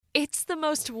It's the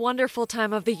most wonderful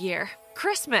time of the year,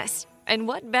 Christmas. And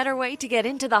what better way to get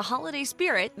into the holiday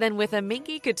spirit than with a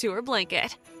Minky Couture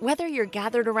blanket? Whether you're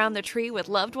gathered around the tree with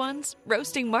loved ones,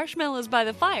 roasting marshmallows by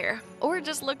the fire, or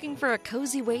just looking for a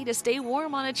cozy way to stay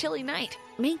warm on a chilly night,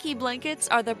 Minky blankets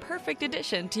are the perfect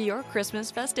addition to your Christmas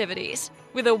festivities.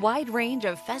 With a wide range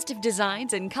of festive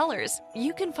designs and colors,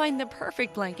 you can find the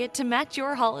perfect blanket to match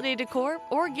your holiday decor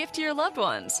or gift to your loved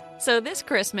ones. So this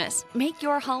Christmas, make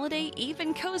your holiday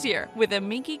even cozier with a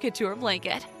Minky Couture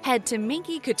blanket. Head to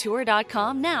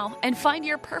minkycouture.com now and find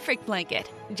your perfect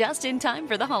blanket, just in time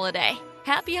for the holiday.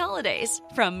 Happy holidays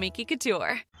from Minky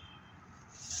Couture.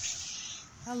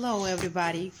 Hello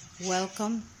everybody,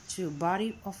 welcome to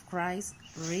Body of Christ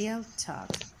Real Talk.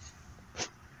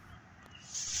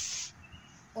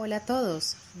 Hola a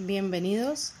todos,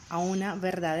 bienvenidos a una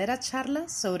verdadera charla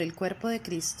sobre el cuerpo de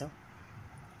Cristo.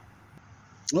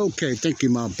 Okay, thank you,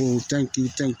 my boo. Thank you,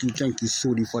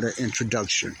 sweetie, for the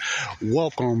introduction.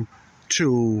 Welcome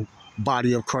to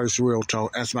Body of Christ Real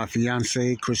Talk. That's my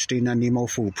fiance, Christina Nemo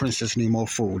Fu, Princess Nemo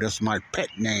Fu. That's my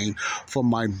pet name for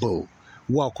my boo.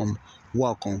 Welcome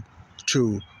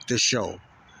to the show.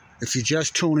 If you're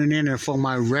just tuning in, and for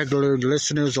my regular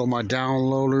listeners or my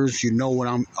downloaders, you know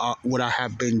what I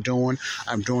have been doing.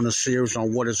 I'm doing a series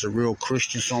on what is a real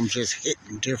Christian. So I'm just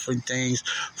hitting different things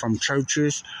from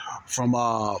churches, from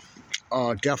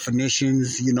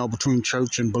definitions, between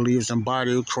church and believers and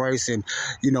body of Christ, and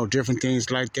different things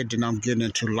like that. Then I'm getting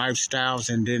into lifestyles,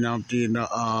 and then I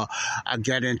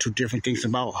get into different things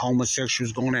about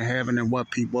homosexuals going to heaven and what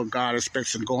God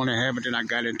expects them going to heaven. Then I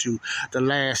got into the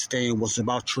last thing was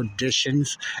about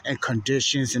traditions and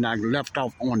conditions, and I left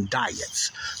off on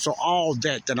diets. So all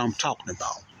that I'm talking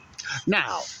about.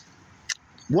 Now,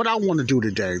 what I want to do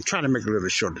today, trying to make it a little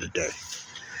shorter today,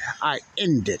 I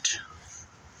ended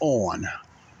on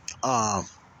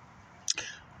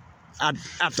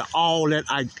after all that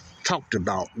I talked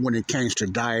about when it came to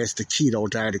diets, the keto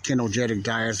diet, the ketogenic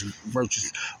diets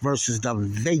versus the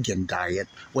vegan diet,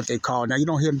 what they call. Now, you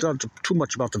don't hear too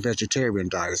much about the vegetarian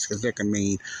diets because they can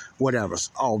mean whatever,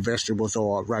 all vegetables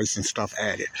or rice and stuff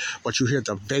added. But you hear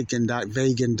the vegan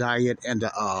diet and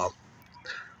the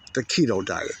keto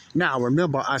diet. Now,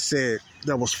 remember I said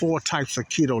there was 4 types of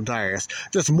keto diets.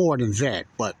 There's more than that,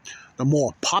 but the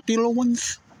more popular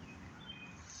ones,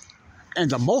 and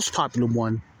the most popular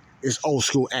one is old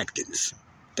school Atkins,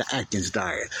 the Atkins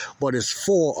diet. But it's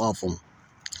 4 of them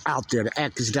out there. The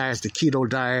Atkins diet, the keto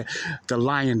diet, the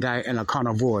lion diet, and the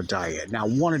carnivore diet. Now,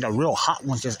 one of the real hot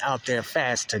ones that's out there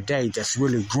fast today that's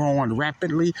really growing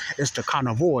rapidly is the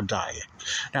carnivore diet.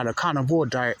 Now, the carnivore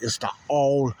diet is the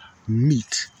all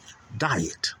meat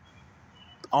diet.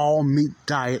 All meat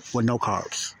diet with no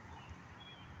carbs.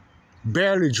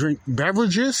 Barely drink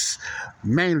beverages,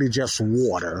 mainly just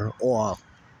water, or,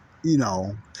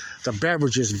 the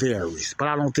beverages varies. But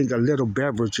I don't think a little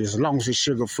beverages, as long as it's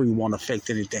sugar-free, won't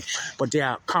affect anything. But they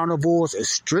are carnivores,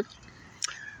 is strict.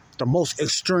 The most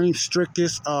extreme,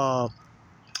 strictest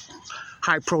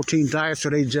high-protein diet,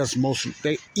 so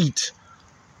they eat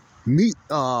meat,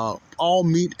 all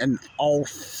meat and all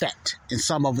fat, and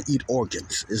some of them eat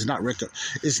organs. It's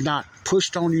not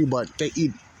pushed on you, but they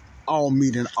eat all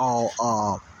meat and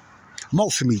all,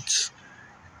 most meats,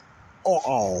 or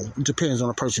all. It depends on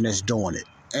the person that's doing it.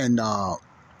 And,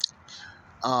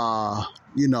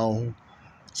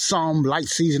 some light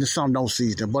season and some no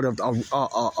season. But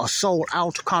a sold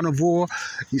out carnivore,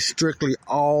 you strictly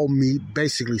all meat,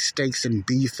 basically steaks and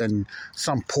beef and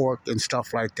some pork and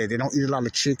stuff like that. They don't eat a lot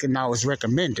of chicken. Now it's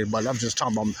recommended, but I'm just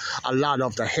talking about a lot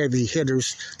of the heavy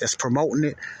hitters that's promoting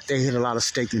it. They hit a lot of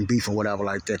steak and beef or whatever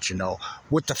like that,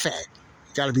 with the fat.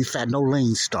 Got to be fat, no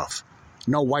lean stuff.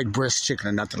 No white breast chicken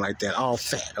or nothing like that. All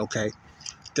fat, okay?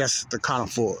 That's the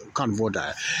carnivore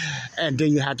diet. And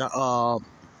then you have the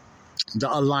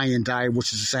lion diet,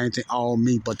 which is the same thing, all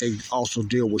meat, but they also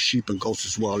deal with sheep and goats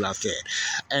as well out there,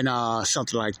 and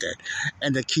something like that,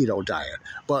 and the keto diet.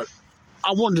 But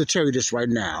I wanted to tell you this right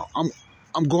now.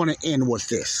 I'm going to end with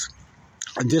this,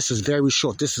 and this is very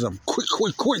short. This is a quick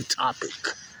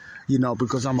topic,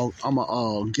 because I'm a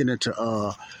get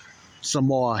into some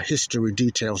more history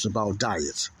details about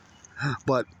diets,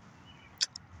 but.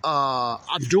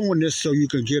 I'm doing this so you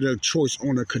can get a choice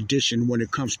on a condition when it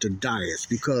comes to diets,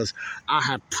 because I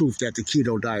have proof that the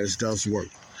keto diet does work.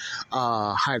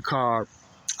 High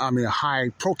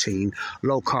protein,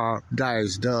 low carb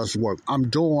diets does work. I'm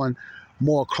doing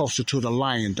more closer to the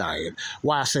lion diet.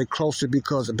 Why I say closer?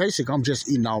 Because basically I'm just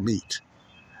eating all meat.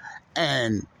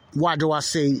 And why do I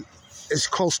say it's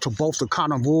close to both the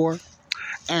carnivore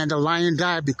and the lion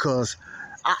diet? Because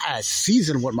I add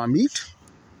season with my meat.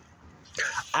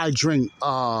 I drink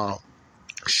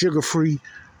sugar-free,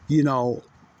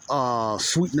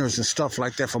 sweeteners and stuff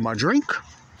like that for my drink.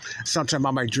 Sometimes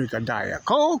I might drink a Diet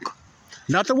Coke.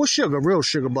 Nothing with sugar, real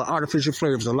sugar, but artificial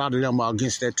flavors. A lot of them are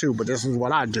against that too, but this is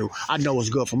what I do. I know what's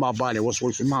good for my body, what's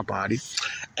works for my body.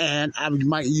 And I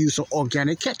might use some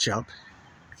organic ketchup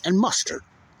and mustard.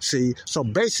 See, so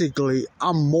basically,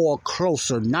 I'm more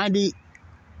closer, 98%,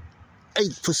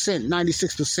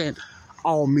 96%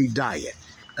 all meat diet.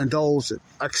 And those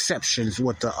exceptions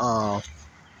with the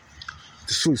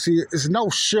sweet. See, it's no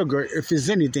sugar. If it's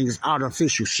anything, it's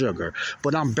artificial sugar.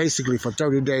 But I'm basically for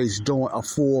 30 days doing a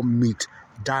full meat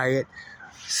diet,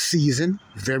 seasoned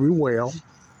very well.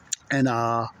 And,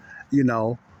 the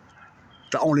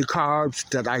only carbs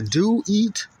that I do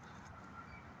eat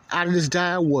out of this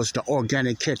diet was the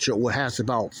organic ketchup, which has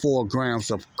about 4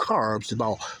 grams of carbs,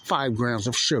 about 5 grams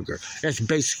of sugar. That's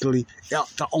basically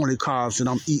the only carbs that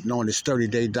I'm eating on this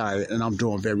 30-day diet, and I'm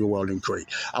doing very well and great.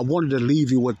 I wanted to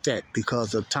leave you with that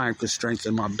because of time constraints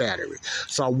in my battery.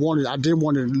 So I didn't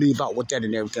want to leave out with that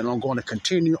and everything. I'm going to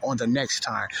continue on the next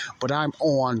time, but I'm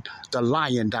on the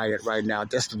Lion diet right now.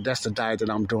 That's the diet that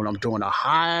I'm doing. I'm doing a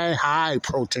high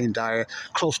protein diet,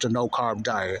 close to no carb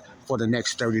diet for the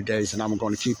next 30 days, and I'm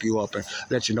going to keep you up and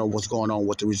let you know what's going on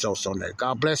with the results on that.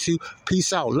 God bless you.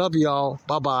 Peace out. Love y'all.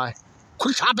 Bye-bye.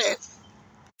 Quick topic.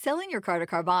 Selling your car to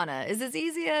Carvana is as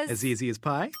easy as... As easy as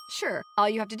pie? Sure. All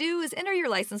you have to do is enter your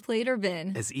license plate or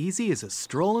VIN. As easy as a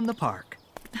stroll in the park.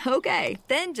 Okay,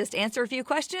 then just answer a few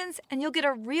questions and you'll get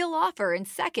a real offer in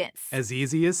seconds. As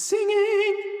easy as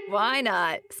singing. Why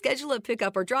not? Schedule a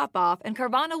pickup or drop off and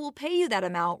Carvana will pay you that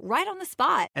amount right on the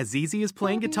spot. As easy as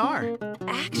playing guitar.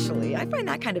 Actually, I find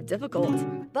that kind of difficult.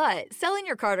 But selling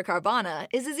your car to Carvana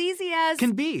is as easy as...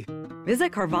 Can be.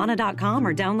 Visit Carvana.com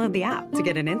or download the app to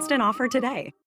get an instant offer today.